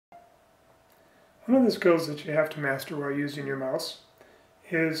One of the skills that you have to master while using your mouse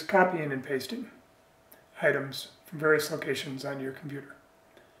is copying and pasting items from various locations on your computer.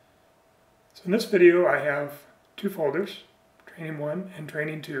 So in this video I have two folders, Training 1 and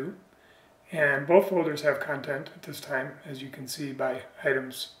Training 2, and both folders have content at this time, as you can see by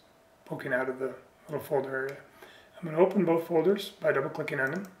items poking out of the little folder area. I'm going to open both folders by double-clicking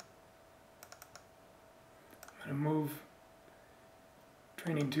on them. I'm going to move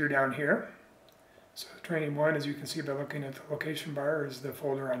Training 2 down here. So Training 1, as you can see by looking at the location bar, is the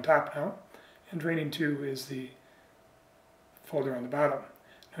folder on top now, and Training 2 is the folder on the bottom.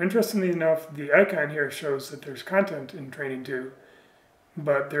 Now, interestingly enough, the icon here shows that there's content in Training 2,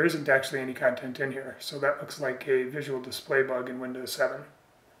 but there isn't actually any content in here, so that looks like a visual display bug in Windows 7.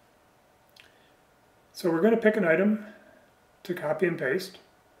 So we're going to pick an item to copy and paste.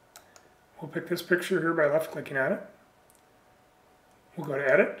 We'll pick this picture here by left-clicking on it. We'll go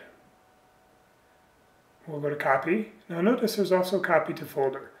to Edit. We'll go to Copy. Now notice there's also Copy to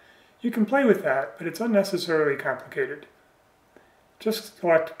Folder. You can play with that, but it's unnecessarily complicated. Just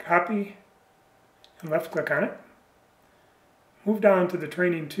select Copy and left-click on it. Move down to the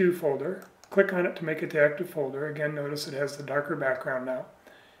Training 2 folder. Click on it to make it the active folder. Again, notice it has the darker background now.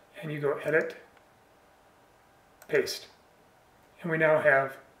 And you go Edit, Paste. And we now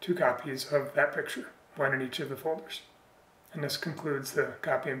have two copies of that picture, one in each of the folders. And this concludes the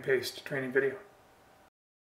copy and paste training video.